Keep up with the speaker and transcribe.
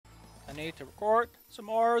I need to record some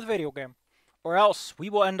more of the video game. Or else we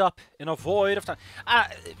will end up in a void of time.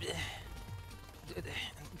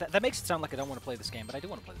 That makes it sound like I don't want to play this game, but I do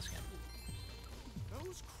want to play this game.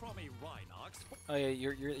 Those crummy Rhinox. Oh yeah,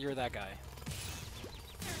 you're that guy.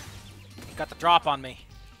 You got the drop on me.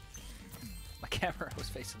 My camera was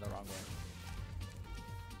facing the wrong way.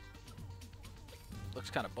 Looks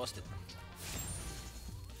kind of busted.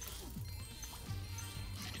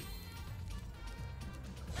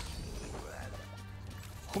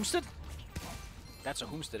 Homestead? That's a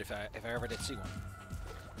homestead if I ever did see one.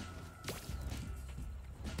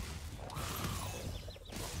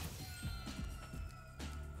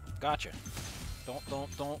 Gotcha.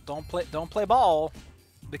 Don't play ball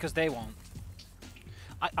because they won't.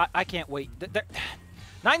 I can't wait.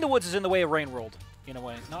 Nine in the Woods is in the way of Rain World in a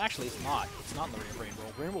way. No, actually it's not. It's not in the way of Rain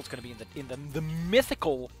World. Rain World's going to be in the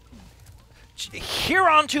mythical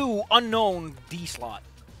hereunto unknown D slot.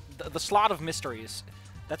 The slot of mysteries.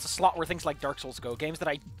 That's a slot where things like Dark Souls go. Games that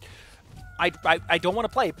I don't want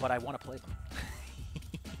to play, but I want to play them.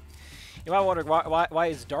 You might wonder why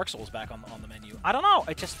is Dark Souls back on the menu? I don't know.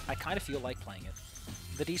 I kind of feel like playing it.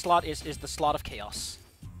 The D slot is the slot of chaos.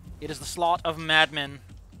 It is the slot of madmen.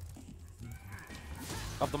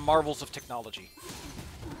 Of the marvels of technology.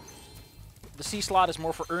 The C slot is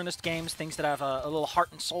more for earnest games, things that have a little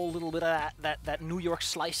heart and soul, a little bit of that New York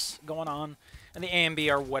slice going on. And the A and B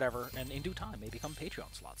are whatever, and in due time may become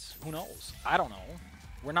Patreon slots. Who knows? I don't know.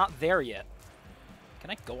 We're not there yet. Can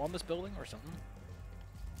I go on this building or something?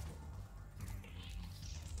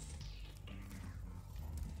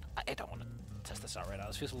 I don't want to test this out right now.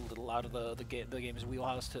 This feels a little out of the game's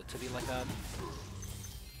wheelhouse to be like that.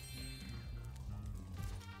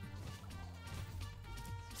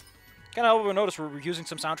 Can't help but notice we're using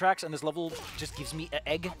some soundtracks, and this level just gives me an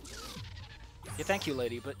egg. Yeah, thank you,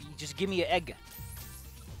 lady, but you just give me an egg.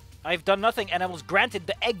 I've done nothing, and I was granted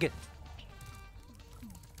the egg.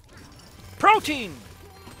 Protein!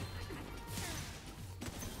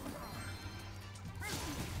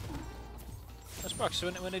 Sparks,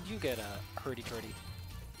 when did you get a hurdy-turdy?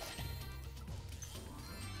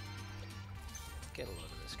 Get a load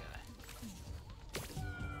of this guy.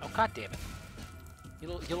 Oh, god damn it. You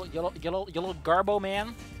little garbo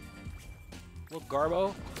man. Little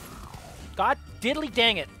garbo. God diddly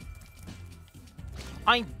dang it.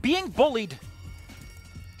 I'm being bullied.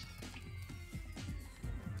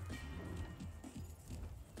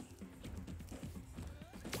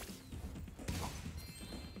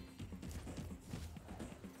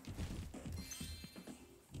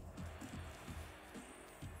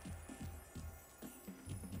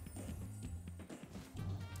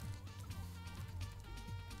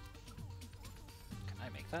 Can I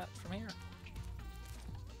make that from here?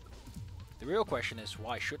 The real question is,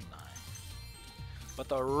 why shouldn't I? But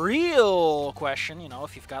the real question, you know,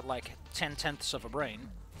 if you've got like 10/10ths of a brain,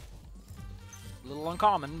 a little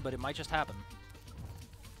uncommon, but it might just happen.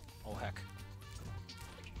 Oh heck.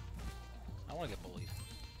 I want to get bullied.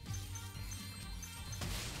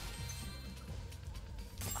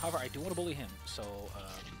 However, I do want to bully him, so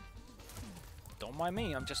don't mind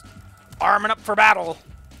me, I'm just arming up for battle!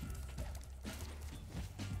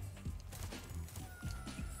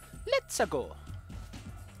 Let's go.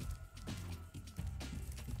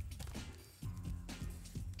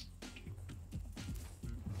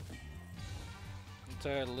 I'm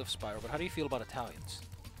tired to live Spyro, but how do you feel about Italians?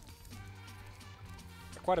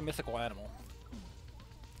 They're quite a mythical animal.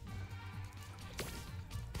 There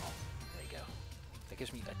you go. That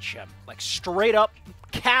gives me a gem. Like, straight up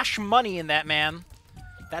cash money in that, man.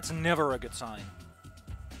 That's never a good sign.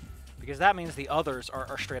 Because that means the others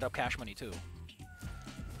are straight up cash money, too.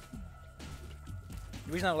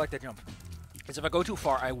 The reason I like that jump is if I go too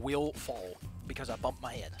far, I will fall because I bumped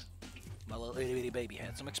my head. My little itty-bitty baby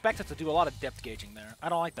head. So I'm expected to do a lot of depth gauging there. I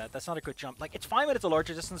don't like that. That's not a good jump. Like, it's fine when it's a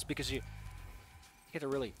larger distance because you get to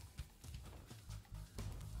really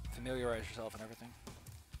familiarize yourself and everything.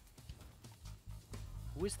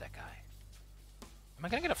 Who is that guy? Am I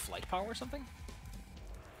gonna get a flight power or something?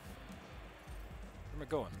 Where am I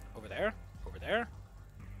going? Over there? Over there?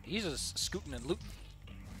 He's just scooting and looting.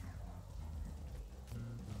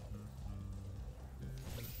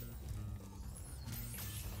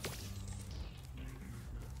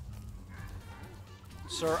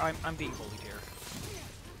 Sir, I'm being bullied here.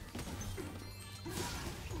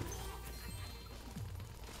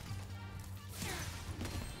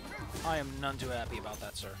 I am none too happy about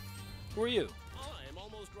that, sir. Who are you? I am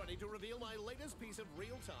almost ready to reveal my latest piece of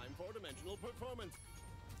real-time four-dimensional performance.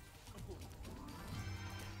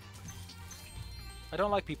 I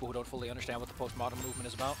don't like people who don't fully understand what the postmodern movement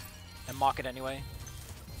is about, and mock it anyway.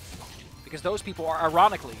 Because those people are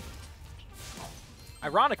ironically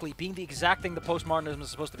being the exact thing the postmodernism is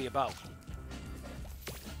supposed to be about.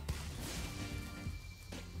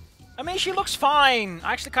 I mean, she looks fine.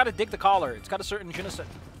 I actually kind of dig the collar. It's got a certain je ne sais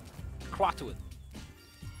quoi to it.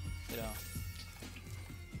 You know.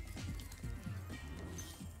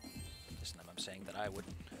 Listen, I'm saying that I would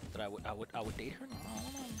date her.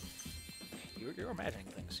 No, you're imagining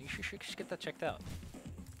things. You should get that checked out.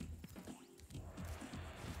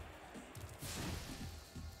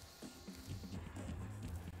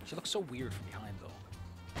 She looks so weird from behind,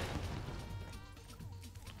 though.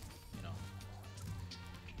 You know.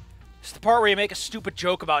 It's the part where you make a stupid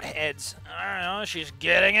joke about heads. I don't know, she's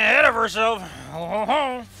getting ahead of herself.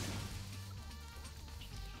 You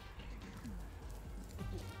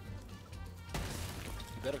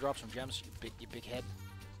better drop some gems, you big head.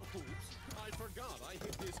 Oops, I forgot I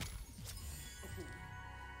hit this.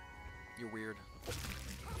 You're weird.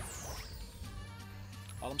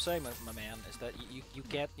 All I'm saying, my man, is that you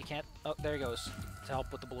can't. Oh, there he goes to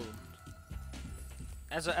help with the balloon.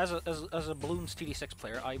 As a balloons TD6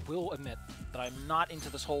 player, I will admit that I'm not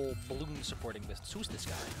into this whole balloon supporting business. Who's this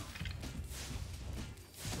guy?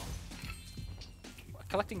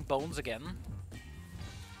 Collecting bones again.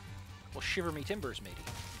 Well, shiver me timbers, matey.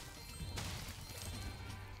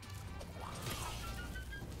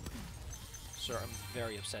 Sir, I'm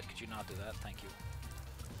very upset. Could you not do that? Thank you.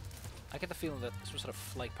 I get the feeling that some sort of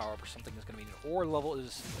flight power-up or something is going to be needed. Ore level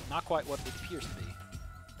is not quite what it appears to be.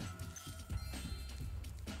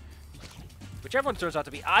 Whichever one turns out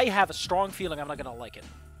to be, I have a strong feeling I'm not going to like it.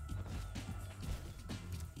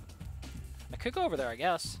 I could go over there, I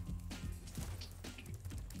guess.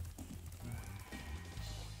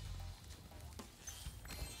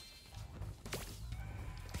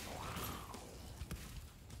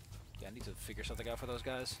 Yeah, I need to figure something out for those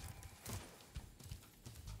guys.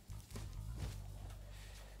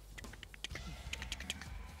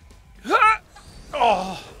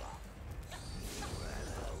 Oh!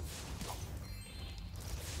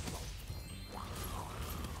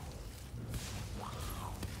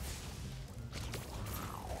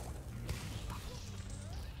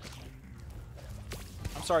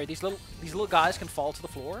 I'm sorry, these little guys can fall to the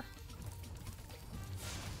floor?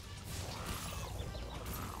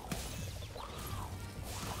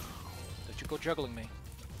 Don't you go juggling me.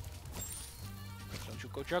 Don't you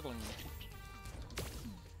go juggling me.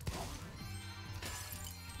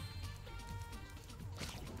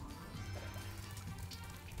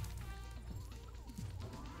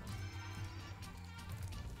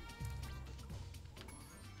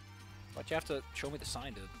 But you have to show me the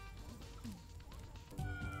sign, dude.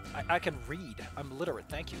 I can read. I'm literate,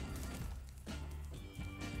 thank you.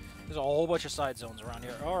 There's a whole bunch of side zones around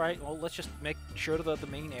here. Alright, well, let's just make sure that the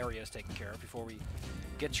main area is taken care of before we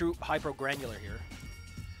get through hyper-granular here.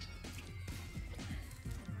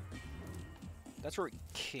 That's where we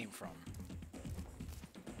came from.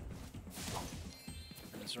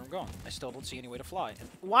 And that's where I'm going. I still don't see any way to fly. And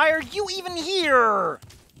why are you even here?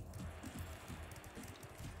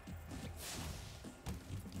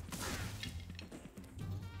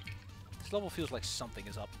 This level feels like something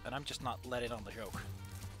is up, and I'm just not let in on the joke.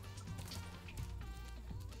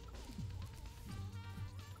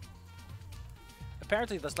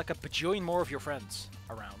 Apparently, there's like a bajillion more of your friends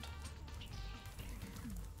around.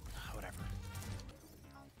 Whatever.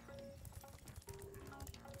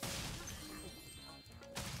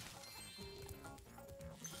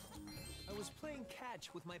 I was playing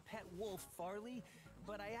catch with my pet wolf, Farley,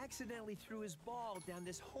 but I accidentally threw his ball down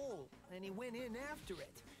this hole, and he went in after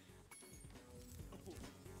it.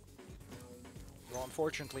 Well,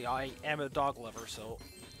 unfortunately, I am a dog lover, so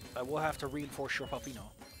I will have to reinforce your puppino.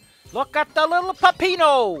 Look at the little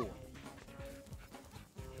puppino!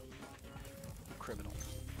 Criminal.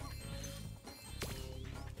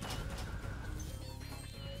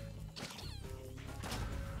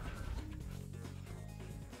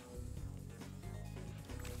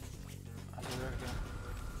 I'll do that again.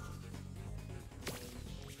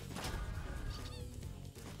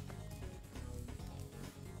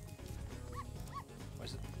 Why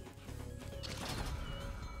is it?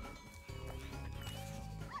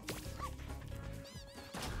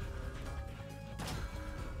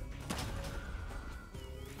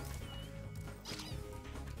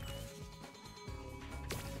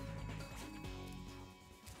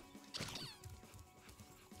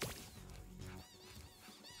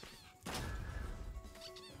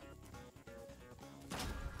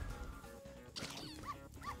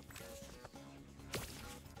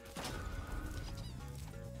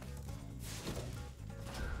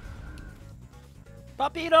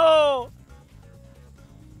 Papino!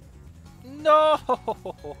 No!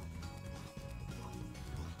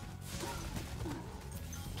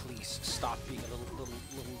 Please stop being a little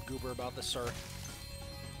goober about this, sir.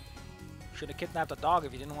 Should have kidnapped a dog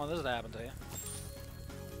if you didn't want this to happen to you.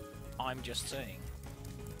 I'm just saying.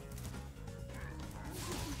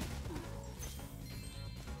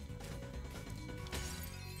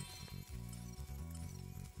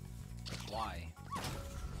 Why?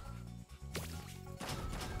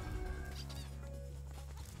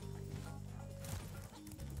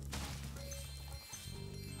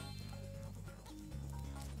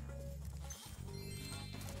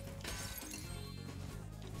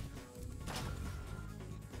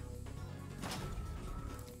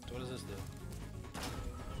 So what does this do?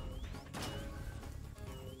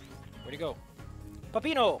 Where'd he go?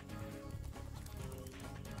 Papino!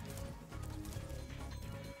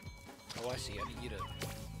 Oh, I see. I need you to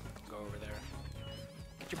go over there.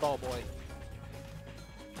 Get your ball, boy.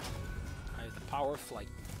 I have the power of flight.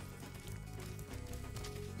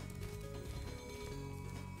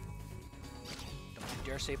 Don't you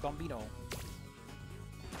dare say Bambino. I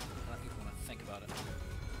don't even want to think about it.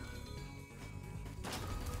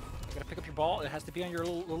 I gotta pick up your ball. It has to be on your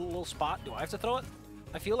little spot. Do I have to throw it?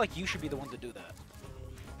 I feel like you should be the one to do that.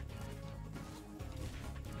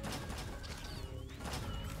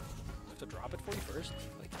 To drop it for you first?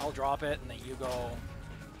 Like, I'll drop it and then you go.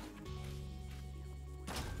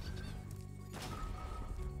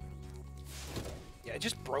 Yeah, it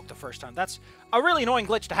just broke the first time. That's a really annoying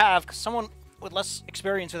glitch to have, because someone with less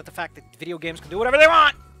experience with the fact that video games can do whatever they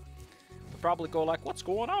want would probably go like, what's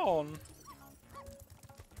going on?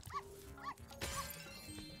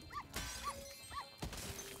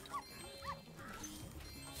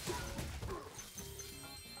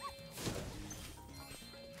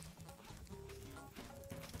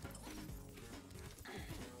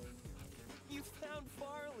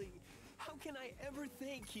 How can I ever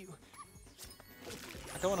thank you?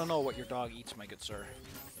 I don't want to know what your dog eats, my good sir.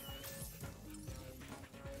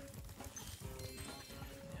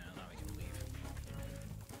 Yeah, now we can leave.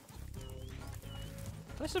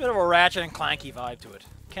 There's a bit of a Ratchet and Clanky vibe to it.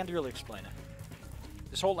 Can't really explain it.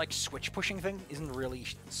 This whole, like, switch pushing thing isn't really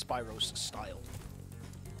Spyro's style.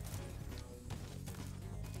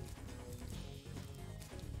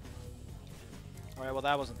 Alright, well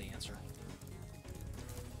that wasn't the answer.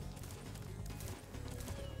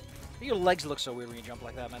 Your legs look so weird when you jump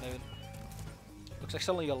like that, man, dude. Looks like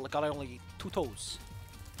suddenly you got only 2 toes.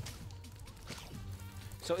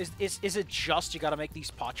 So is it just you gotta make these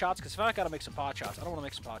pot shots? Because if I gotta make some pot shots, I don't want to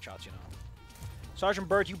make some pot shots, you know. Sergeant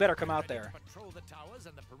Bird, you better come out there.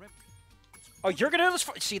 Oh, you're gonna do this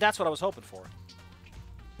for— see, that's what I was hoping for.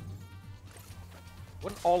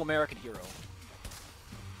 What an all-American hero.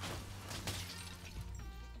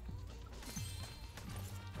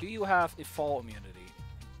 Do you have a fall immunity?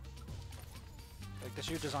 Like, does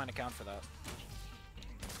your design account for that?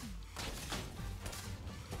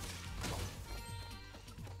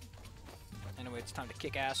 Anyway, it's time to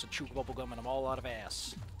kick ass and chew bubblegum, and I'm all out of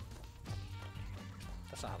ass.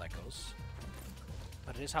 That's not how that goes.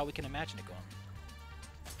 But it is how we can imagine it going.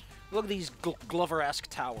 Look at these Glover-esque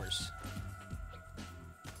towers.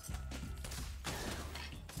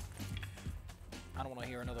 I don't want to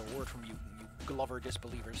hear another word from you, you Glover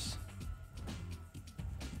disbelievers.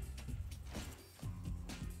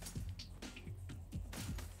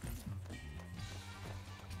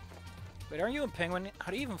 Wait, aren't you a penguin? How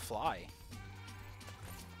do you even fly?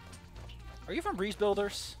 Are you from Breeze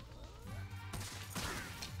Builders?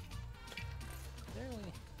 Barely.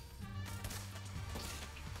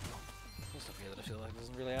 There's stuff here that I feel like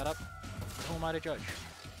doesn't really add up. But who am I to judge?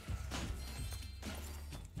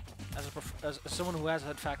 As someone who has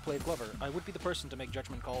in fact played Glover, I would be the person to make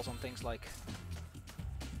judgment calls on things like,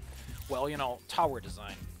 well, you know, tower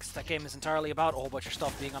design. Because that game is entirely about a whole bunch of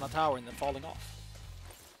stuff being on a tower and then falling off.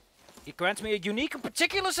 It grants me a unique and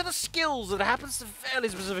particular set of skills that happens to fairly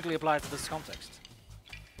specifically apply to this context.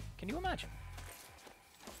 Can you imagine?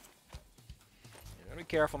 You gotta be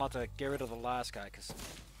careful not to get rid of the last guy, because...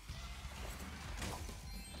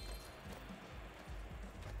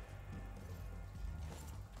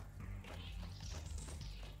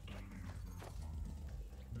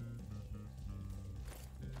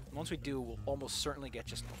 once we do, we'll almost certainly get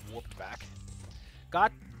just whooped back.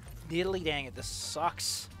 God diddly dang it, this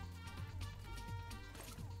sucks.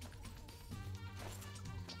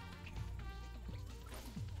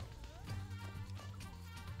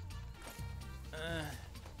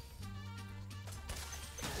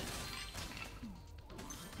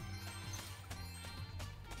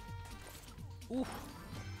 Ooh.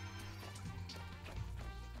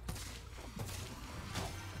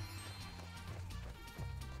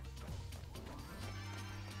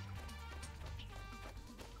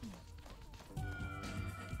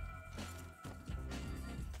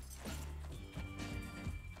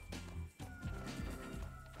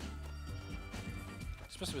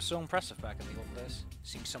 This was so impressive back in the old days.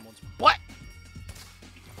 Seeing someone's butt!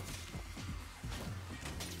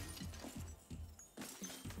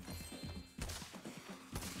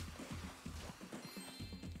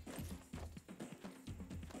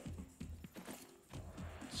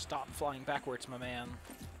 Stop flying backwards, my man.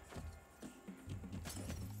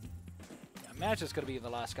 Yeah, I imagine it's gonna be in the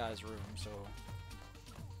last guy's room, so...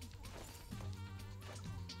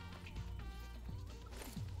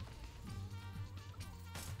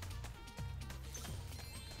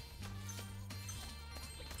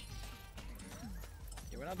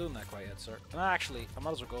 Yeah, we're not doing that quite yet, sir. No, actually, I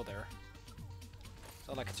might as well go there. It's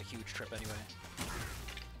not like it's a huge trip anyway.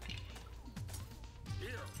 Here,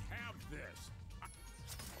 have this.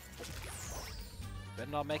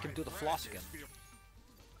 Better not make him do the floss again.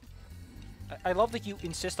 I love that you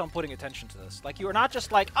insist on putting attention to this. Like, you are not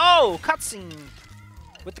just like, oh, cutscene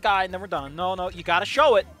with the guy and then we're done. No, no, you gotta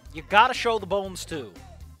show it. You gotta show the bones, too.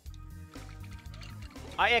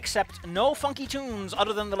 I accept no funky tunes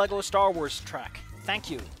other than the LEGO Star Wars track.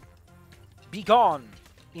 Thank you. Be gone,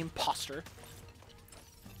 imposter.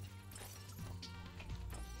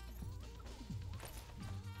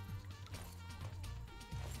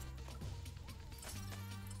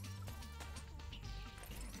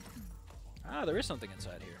 Ah, there is something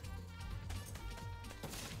inside here.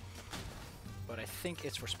 But I think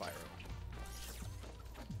it's for Spyro.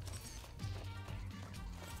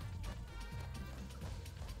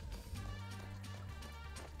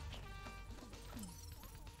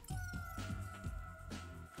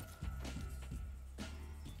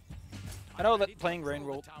 I know that playing Rain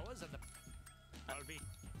World...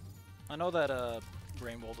 I know that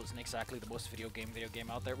Rain World isn't exactly the most video game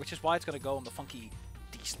out there, which is why it's going to go in the funky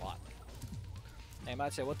D slot. Now you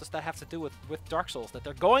might say, what does that have to do with Dark Souls? That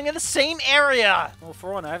they're going in the same area! Well,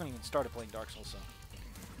 for one, I haven't even started playing Dark Souls, so...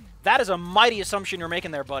 That is a mighty assumption you're making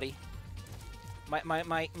there, buddy.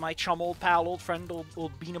 My chum, old pal, old friend,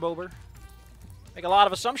 old Beanabober. Make a lot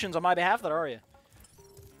of assumptions on my behalf there, are you?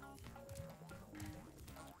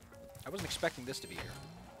 I wasn't expecting this to be here.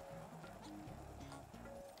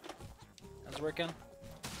 How's it working?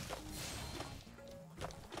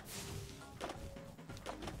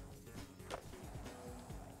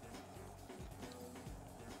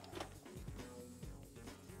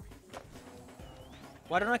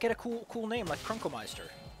 Why don't I get a cool name like Krunkelmeister?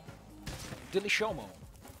 Dilly Shomo.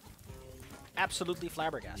 Absolutely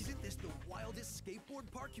flabbergasted. Isn't this the wildest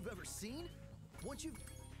skateboard park you've ever seen?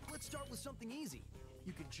 Let's start with something easy.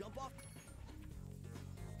 You can jump off.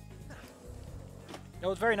 No,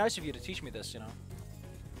 it's very nice of you to teach me this, you know.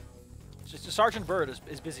 It's just Sergeant Bird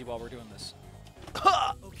is busy while we're doing this.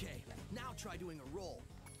 Okay, now try doing a roll.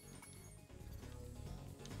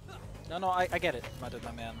 No, I get it,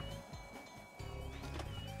 my man.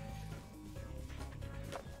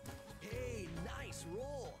 Hey, nice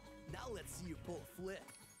roll. Now let's see you pull a flip.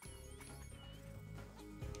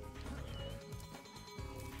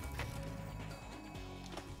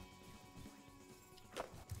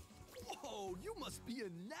 Whoa, you must be a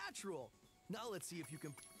natural. Now let's see if you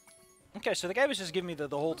can... Okay, so the guy was just giving me the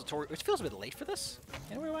whole tutorial, which feels a bit late for this,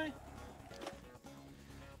 in a weird way.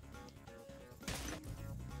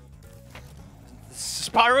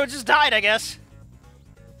 Spyro just died, I guess.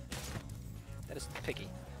 That is picky.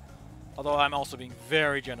 Although I'm also being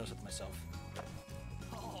very generous with myself.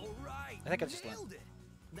 All right. I think I just nailed it.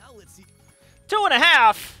 Now let's see.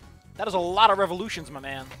 2.5! That is a lot of revolutions, my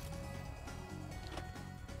man.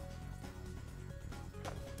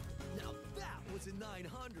 Now that was a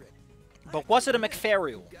 900. But was it a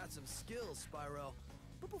McFarriel? You've got some skills, Spyro.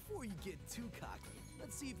 But before you get too cocky,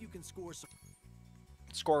 let's see if you can score some.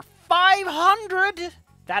 Score 500!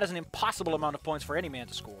 That is an impossible amount of points for any man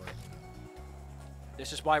to score.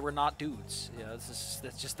 This is why we're not dudes. Yeah,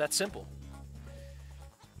 that's just that simple.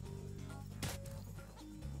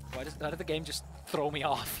 Why did the game just throw me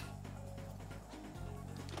off?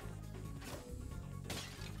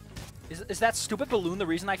 Is that stupid balloon the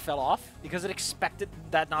reason I fell off? Because it expected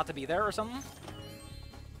that not to be there or something?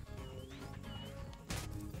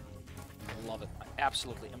 I love it.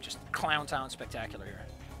 Absolutely. I'm just Clown Town spectacular here.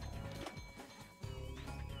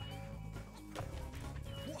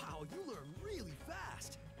 Wow, you learn really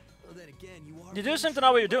fast. Well, then again, You do seem to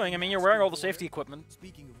know what you're doing. I mean, you're wearing all the safety equipment.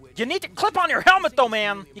 Speaking of which, You need to clip on your helmet, though,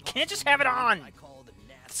 man! You can't just have it on!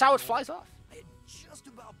 That's how it flies off. I had just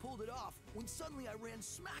about pulled it off when suddenly I ran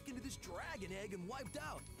smack into this dragon egg and wiped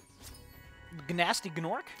out. Nasty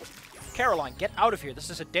Gnork? Caroline, get out of here. This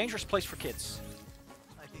is a dangerous place for kids.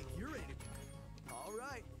 I think you're ready to... All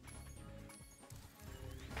right.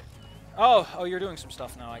 Oh, you're doing some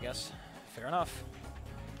stuff now, I guess. Fair enough.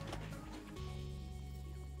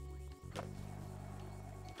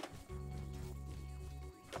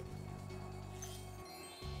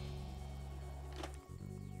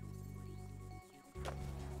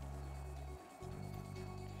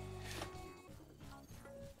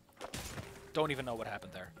 Don't even know what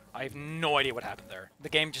happened there. I have no idea what happened there. The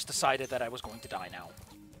game just decided that I was going to die now.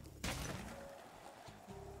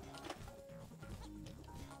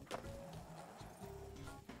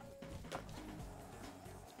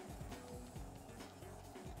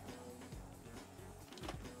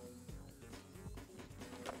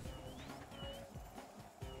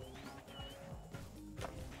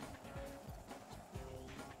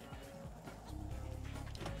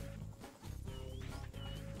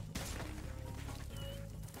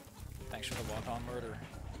 Thanks for the walk-on murder.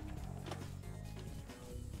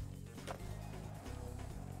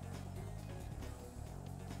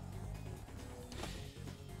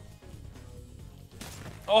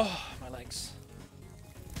 Oh, my legs.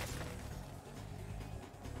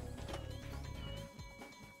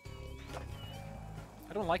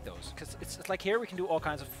 I don't like those, because it's like here we can do all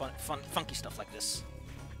kinds of funky stuff like this.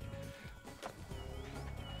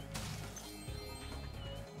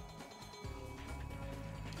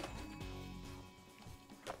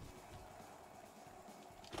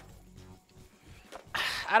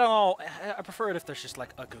 I don't know. I prefer it if there's just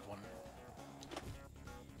like a good one.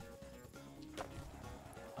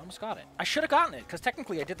 I almost got it. I should have gotten it, because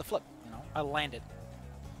technically I did the flip. You know, I landed.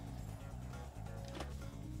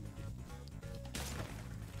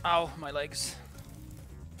 Ow, my legs.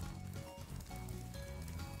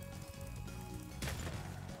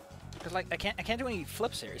 Because like I can't do any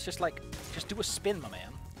flips here. It's just like just do a spin, my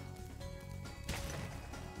man.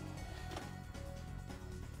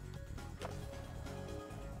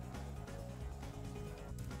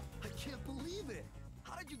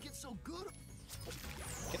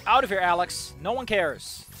 Get out of here, Alex. No one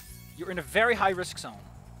cares. You're in a very high-risk zone.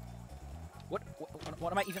 What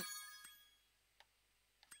am I even...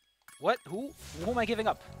 What? Who am I giving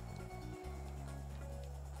up?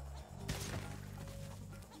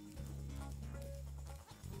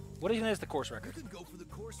 What even is the course record? You could go for the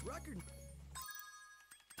course record.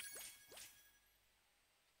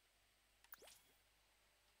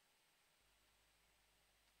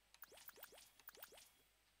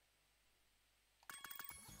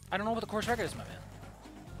 I don't know what the course record is, my man.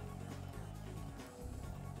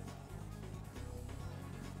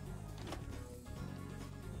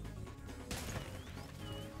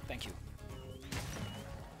 Thank you.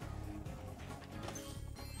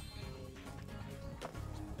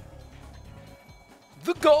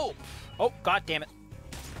 The goal! Oh, god damn it.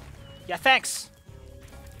 Yeah, thanks!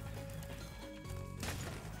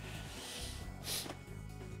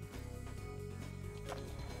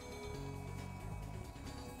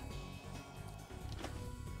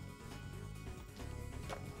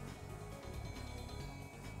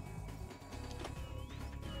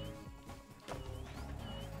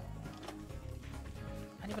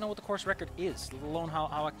 I don't even know what the course record is, let alone how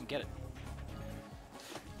I can get it.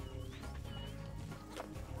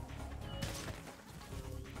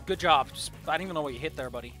 Good job. Just, I don't even know what you hit there,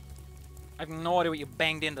 buddy. I have no idea what you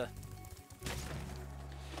banged into.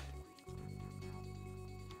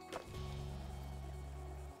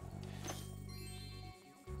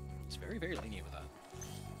 It's very, very lenient with that.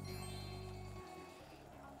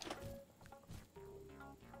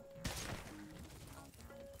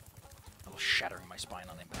 Oh, shattering my spine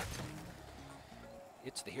on impact.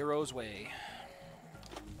 It's the hero's way.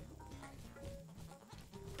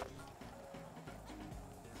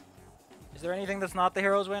 Is there anything that's not the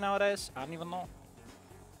hero's way nowadays? I don't even know.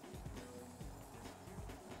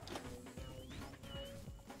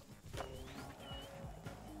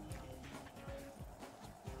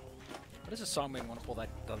 What is this song made me want to pull that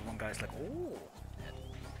the other one guy's like, oh.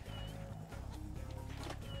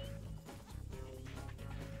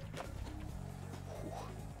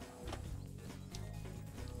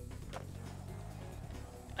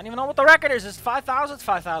 I don't even know what the record is. Is 5,000?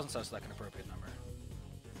 5,000 sounds like an appropriate number.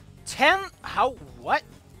 10? How? What?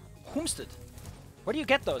 Whomstead? Where do you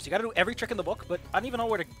get those? You gotta do every trick in the book, but I don't even know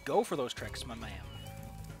where to go for those tricks, my man.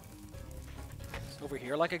 Is over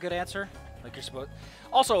here like a good answer? Like you're supposed...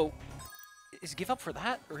 Also, is give up for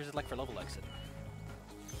that, or is it like for level exit?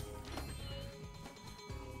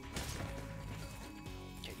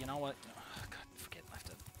 Okay, you know what? Oh, God, forget. I have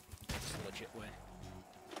to... It's the legit way.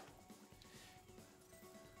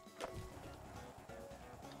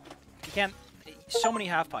 You can't... So many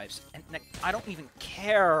half pipes, and I don't even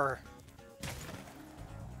care.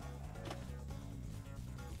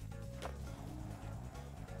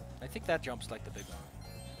 I think that jump's like the big one.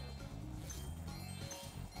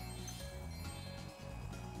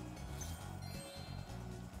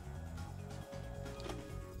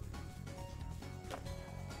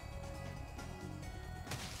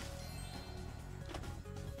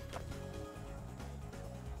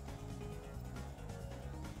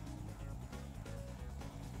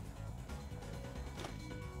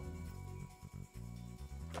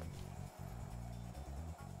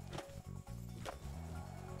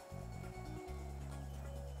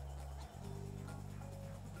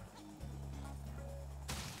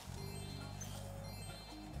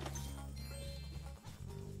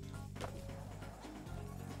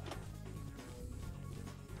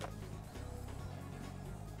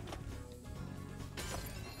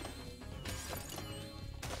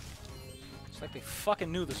 It's like they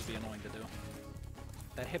fucking knew this would be annoying to do.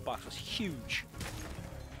 That hitbox was huge.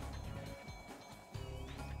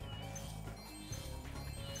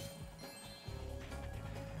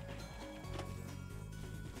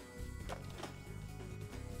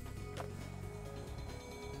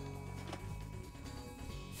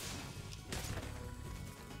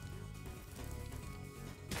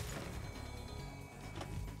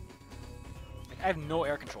 I have no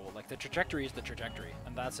air control. Like, the trajectory is the trajectory,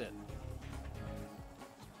 and that's it.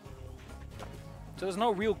 So there's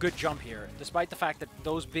no real good jump here, despite the fact that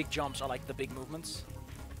those big jumps are like the big movements.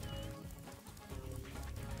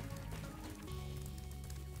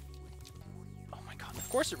 Oh my god, of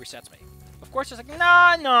course it resets me. Of course it's like, no,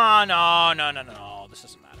 this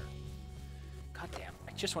doesn't matter. God damn,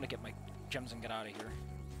 I just want to get my gems and get out of here.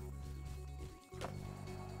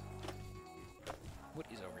 What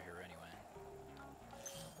is over here anyway?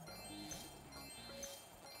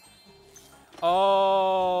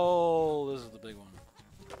 Oh, this is the big one.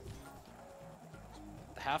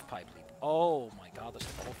 The half-pipe leap. Oh my god, there's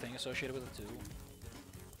the whole thing associated with it too.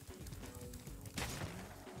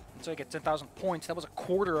 And so I get 10,000 points. That was a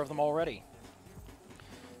quarter of them already.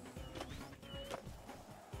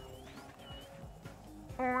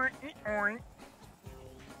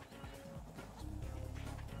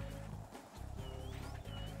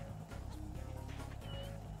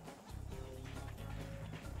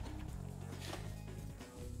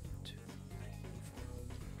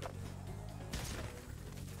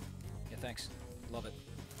 Thanks. Love it.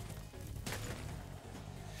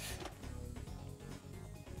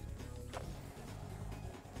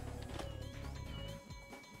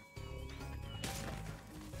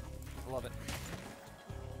 Love it.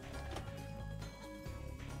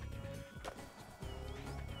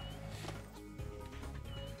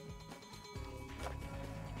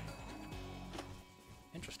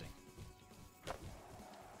 Interesting.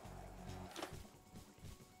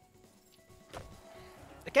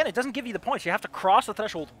 Again, it doesn't give you the points. You have to cross the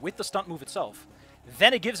threshold with the stunt move itself.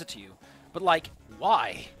 Then it gives it to you. But, like,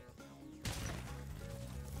 why?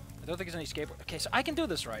 I don't think there's any skateboard. Okay, so I can do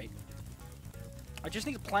this right. I just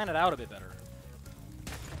need to plan it out a bit better.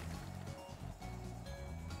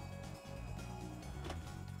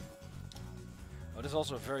 Oh, this is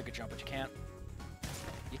also a very good jump, but you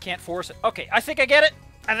can't force it. Okay, I think I get it.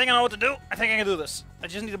 I think I know what to do. I think I can do this. I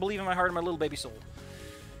just need to believe in my heart and my little baby soul.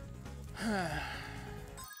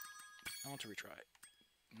 I want to retry it.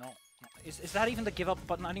 No. Is that even the give up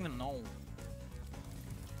button? I don't even know.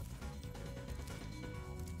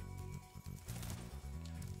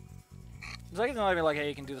 It's like, hey,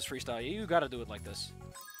 you can do this freestyle. You gotta do it like this.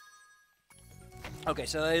 Okay,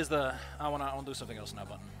 so that is the I wanna do something else now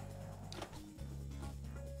button.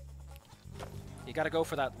 You gotta go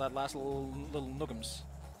for that last little noogums.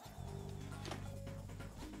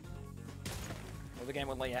 Or the game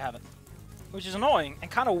won't let you have it. Which is annoying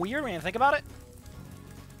and kind of weird when you think about it.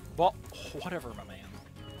 Well, whatever, my man.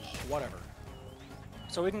 Whatever.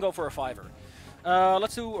 So we can go for a 5-er.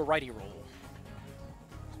 Let's do a righty roll.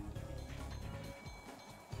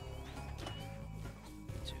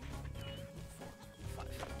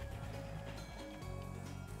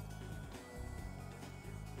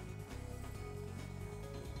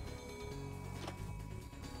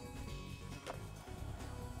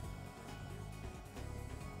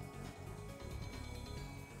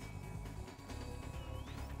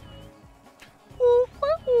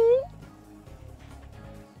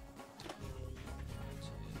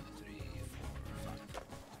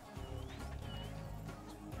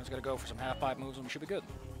 Gotta go for some half-pipe moves and we should be good.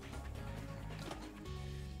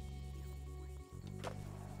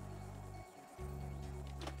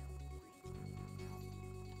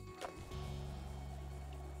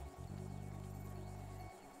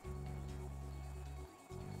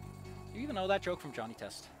 Do you even know that joke from Johnny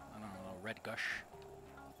Test? I don't know, Red Gush.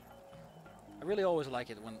 I really always like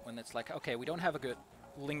it when it's like, okay, we don't have a good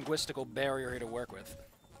linguistical barrier here to work with.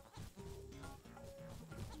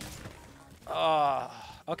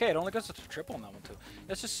 Okay, it only goes to triple on that one too.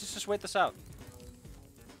 Let's just wait this out.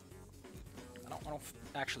 I don't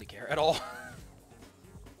actually care at all.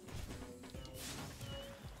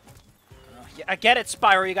 Yeah, I get it,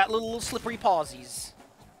 Spyro. You got little slippery pawsies.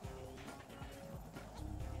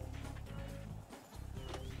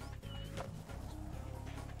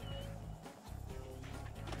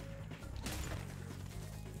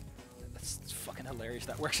 That's fucking hilarious.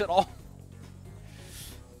 That works at all.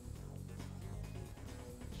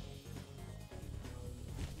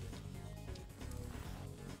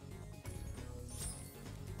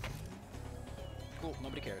 Cool,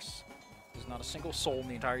 nobody cares. There's not a single single soul in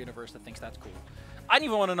the entire universe that thinks that's cool. I don't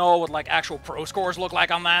even want to know what like actual pro scores look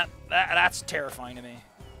like on that. That's terrifying to me.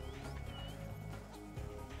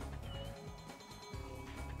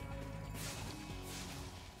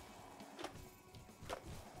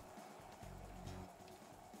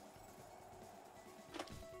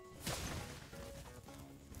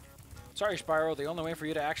 Sorry, Spyro, the only way for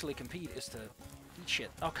you to actually compete is to eat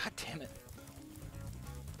shit. Oh, god damn it.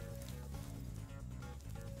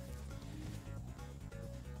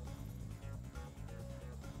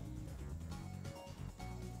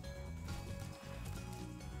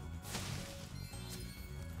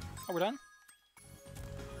 Oh, we're done?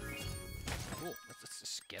 Cool. Let's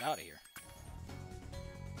just get out of here.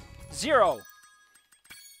 0!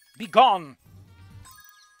 Be gone!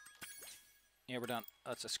 Yeah, we're done.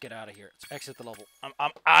 Let's just get out of here. Let's exit the level.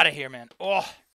 I'm out of here, man. Oh!